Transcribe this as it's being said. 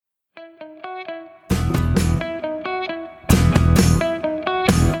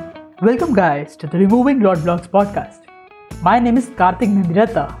Welcome, guys, to the Removing Roadblocks podcast. My name is Karthik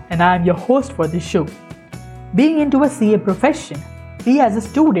Nandirata, and I am your host for this show. Being into a CA profession, we as a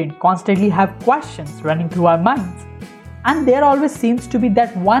student constantly have questions running through our minds, and there always seems to be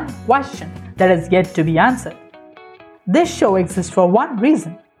that one question that is yet to be answered. This show exists for one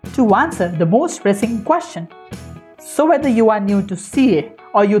reason: to answer the most pressing question. So, whether you are new to CA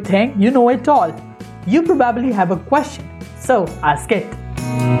or you think you know it all, you probably have a question. So, ask it.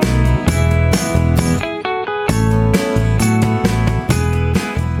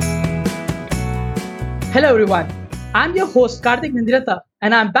 Hello everyone, I'm your host Karthik Nandirata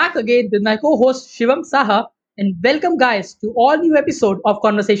and I'm back again with my co-host Shivam Saha, and welcome guys to all new episode of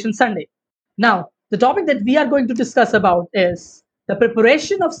Conversation Sunday. Now, the topic that we are going to discuss about is the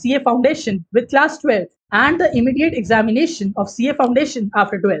preparation of CA Foundation with class 12 and the immediate examination of CA Foundation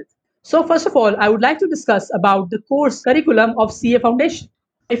after 12th. So first of all, I would like to discuss about the course curriculum of CA Foundation.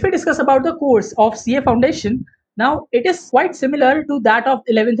 If we discuss about the course of CA Foundation, now it is quite similar to that of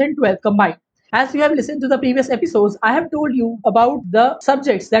 11th and 12th combined. As you have listened to the previous episodes, I have told you about the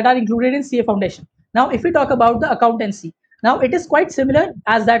subjects that are included in CA Foundation. Now, if we talk about the accountancy, now it is quite similar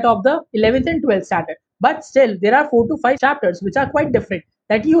as that of the 11th and 12th standard. But still, there are 4 to 5 chapters which are quite different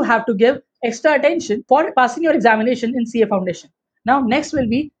that you have to give extra attention for passing your examination in CA Foundation. Now, next will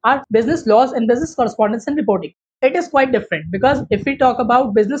be our business laws and business correspondence and reporting. It is quite different because if we talk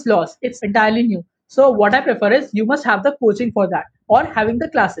about business laws, it's entirely new. So what I prefer is you must have the coaching for that or having the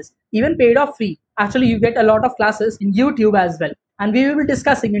classes, even paid or free. Actually, you get a lot of classes in YouTube as well. And we will be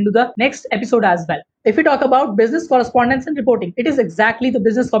discussing into the next episode as well. If we talk about business correspondence and reporting, it is exactly the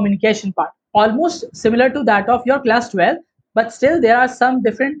business communication part, almost similar to that of your class 12, but still there are some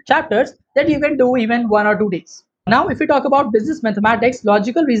different chapters that you can do even 1 or 2 days. Now, if we talk about business mathematics,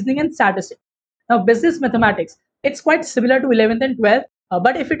 logical reasoning, and statistics. Now, business mathematics, it's quite similar to 11th and 12th.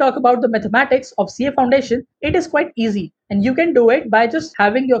 But if we talk about the mathematics of CA Foundation, it is quite easy. And you can do it by just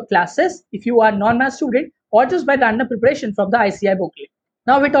having your classes if you are non-math student or just by random preparation from the ICI booklet.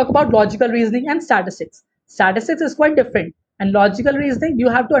 Now we talk about logical reasoning and statistics. Statistics is quite different. And logical reasoning, you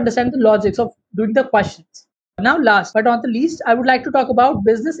have to understand the logics of doing the questions. Now, last but not the least, I would like to talk about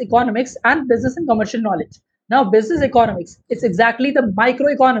business economics and business and commercial knowledge. Now, business economics, it's exactly the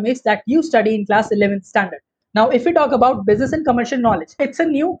microeconomics that you study in class 11th standard. Now, if we talk about business and commercial knowledge, it's a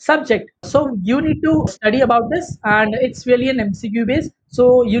new subject. So you need to study about this, and it's really an MCQ base.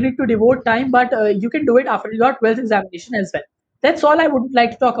 So you need to devote time, but you can do it after your 12th examination as well. That's all I would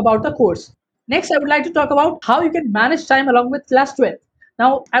like to talk about the course. Next, I would like to talk about how you can manage time along with class 12.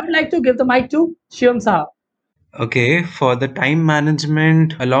 Now, I would like to give the mic to Shivam Saha. Okay, for the time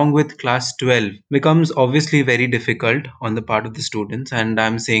management along with class 12 becomes obviously very difficult on the part of the students. And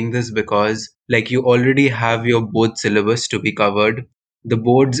I'm saying this because, like, you already have your board syllabus to be covered. The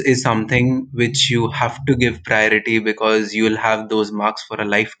boards is something which you have to give priority because you will have those marks for a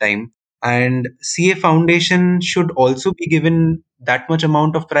lifetime. And CA Foundation should also be given that much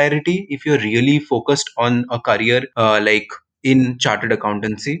amount of priority if you're really focused on a career like in chartered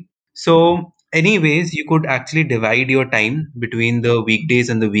accountancy. So, anyways, you could actually divide your time between the weekdays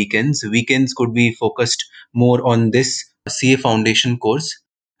and the weekends. Weekends could be focused more on this CA Foundation course,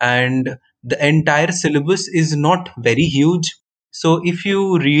 and the entire syllabus is not very huge. So, if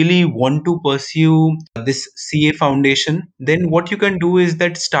you really want to pursue this CA Foundation, then what you can do is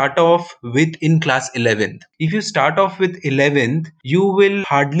that start off with in class 11th. If you start off with 11th, you will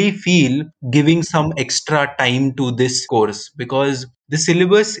hardly feel giving some extra time to this course because the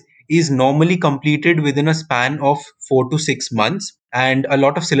syllabus is normally completed within a span of 4 to 6 months, and a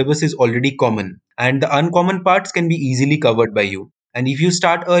lot of syllabus is already common. And the uncommon parts can be easily covered by you. And if you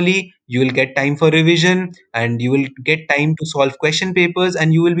start early, you will get time for revision and you will get time to solve question papers,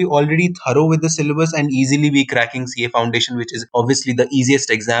 and you will be already thorough with the syllabus and easily be cracking CA Foundation, which is obviously the easiest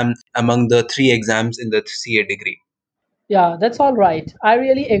exam among the 3 exams in the CA degree. Yeah, that's all right. I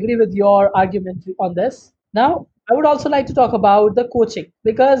really agree with your argument on this. Now, I would also like to talk about the coaching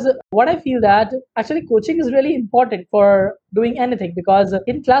because what I feel that actually coaching is really important for doing anything because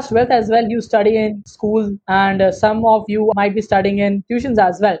in class 12th as well, you study in school and some of you might be studying in tuitions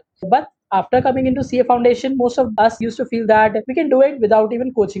as well. But after coming into CA Foundation, most of us used to feel that we can do it without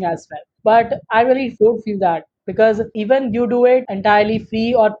even coaching as well. But I really don't feel that because even you do it entirely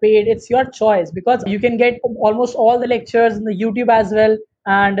free or paid, it's your choice because you can get almost all the lectures in the YouTube as well.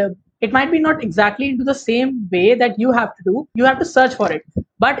 And it might be not exactly into the same way that you have to do, you have to search for it.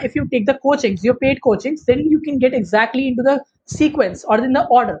 But if you take the coachings, your paid coachings, then you can get exactly into the sequence or in the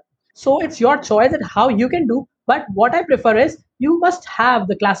order. So it's your choice that how you can do. But what I prefer is you must have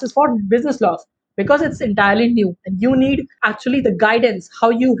the classes for business laws because it's entirely new and you need actually the guidance how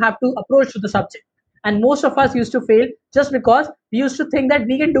you have to approach to the subject. And most of us used to fail just because we used to think that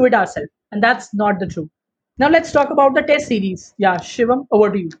we can do it ourselves, and that's not the truth. Now let's talk about the test series. Yeah, Shivam, over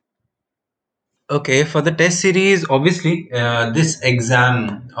to you. Okay, for the test series, obviously, this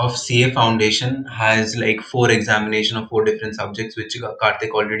exam of CA Foundation has like four examination of four different subjects, which Karthik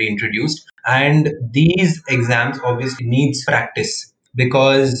already introduced. And these exams obviously needs practice,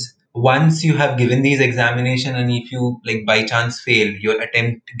 because once you have given these examination and if you like by chance fail, your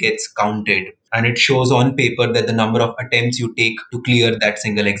attempt gets counted and it shows on paper that the number of attempts you take to clear that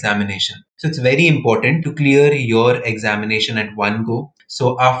single examination. So it's very important to clear your examination at one go.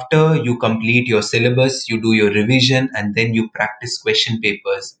 So after you complete your syllabus, you do your revision and then you practice question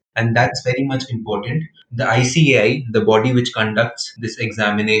papers. And that's very much important. The ICAI, the body which conducts this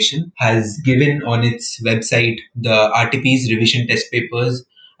examination, has given on its website the RTP's revision test papers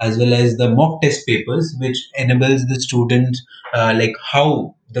as well as the mock test papers, which enables the student like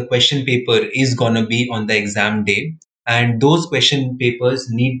how the question paper is gonna be on the exam day. And those question papers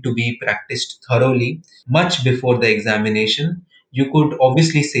need to be practiced thoroughly much before the examination. You could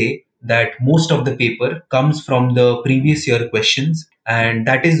obviously say that most of the paper comes from the previous year questions, and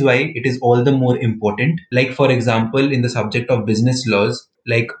that is why it is all the more important. Like for example, in the subject of business laws,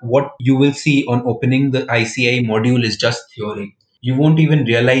 like what you will see on opening the ICI module is just theory. You won't even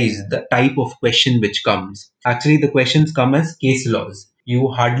realize the type of question which comes. Actually, the questions come as case laws. You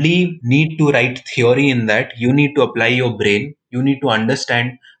hardly need to write theory in that. You need to apply your brain. You need to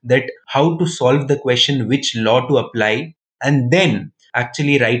understand that how to solve the question, which law to apply, and then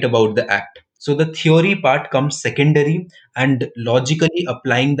actually write about the act. So the theory part comes secondary, and logically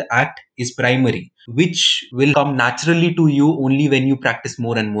applying the act is primary, which will come naturally to you only when you practice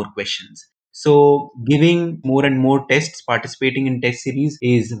more and more questions. So giving more and more tests, participating in test series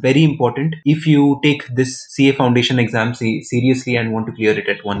is very important if you take this CA Foundation exam seriously and want to clear it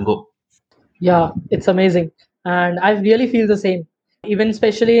at one go. Yeah, it's amazing. And I really feel the same. Even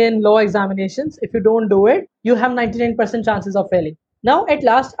especially in law examinations, if you don't do it, you have 99% chances of failing. Now, at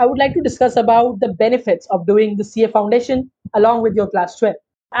last, I would like to discuss about the benefits of doing the CA Foundation along with your class 12.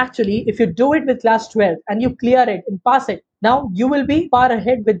 Actually, if you do it with class 12 and you clear it and pass it, now you will be far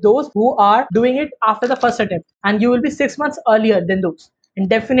ahead with those who are doing it after the first attempt, and you will be 6 months earlier than those. And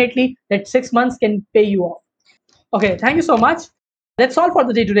definitely, that 6 months can pay you off. Okay, thank you so much. That's all for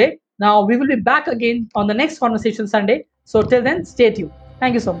the day today. Now we will be back again on the next conversation Sunday. So till then, stay tuned.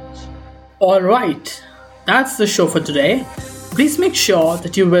 Thank you so much. All right, that's the show for today. Please make sure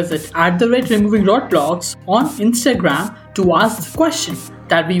that you visit at the rate removing roadblocks on Instagram to ask the question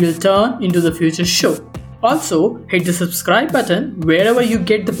that we will turn into the future show. Also, hit the subscribe button wherever you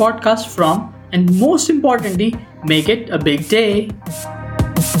get the podcast from, and most importantly, make it a big day.